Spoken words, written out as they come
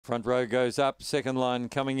Front row goes up, second line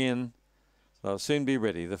coming in. They'll soon be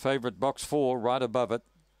ready. The favourite box 4 right above it.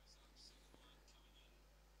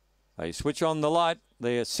 They switch on the light.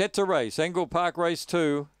 They're set to race. Angle-Park Race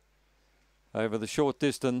 2 over the short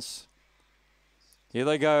distance. Here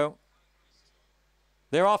they go.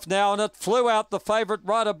 They're off now, and it flew out the favourite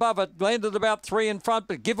right above it. Landed about 3 in front,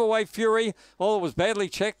 but Giveaway Fury, oh, it was badly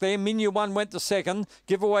checked there. Minu 1 went to second.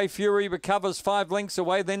 Giveaway Fury recovers 5 lengths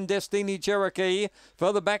away. Then Destiny Cherokee.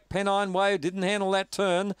 Further back, Pennine Way didn't handle that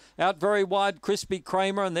turn. Out very wide, Crispy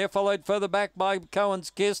Kramer, and they're followed further back by Cohen's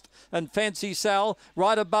Kist and Fancy Sal.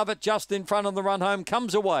 Right above it, just in front of the run home,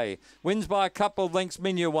 comes away. Wins by a couple of lengths,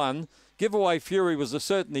 Minu 1. Giveaway Fury was a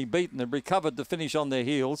certainly beaten and recovered to finish on their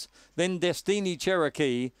heels. Then Destiny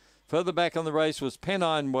Cherokee. Further back on the race was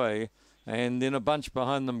Pennine Way. And in a bunch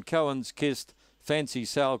behind them, Cohen's Kist, Fancy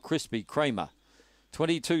Sal, Crispy Kramer.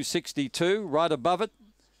 22.62, right above it.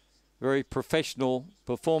 Very professional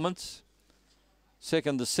performance.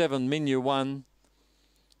 Second to 7, Minu 1.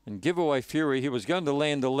 And Giveaway Fury, he was going to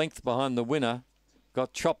land a length behind the winner.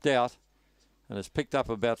 Got chopped out and has picked up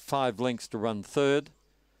about 5 lengths to run third.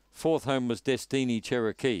 Fourth home was Destiny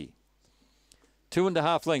Cherokee.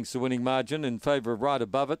 2.5 lengths the winning margin in favour of right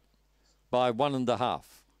above it by 1.5.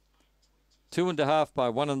 2.5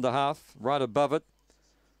 by 1.5. Right above it,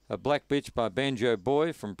 a Black Bitch by Banjo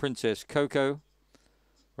Boy from Princess Coco.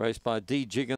 Raced by D. Jiggins.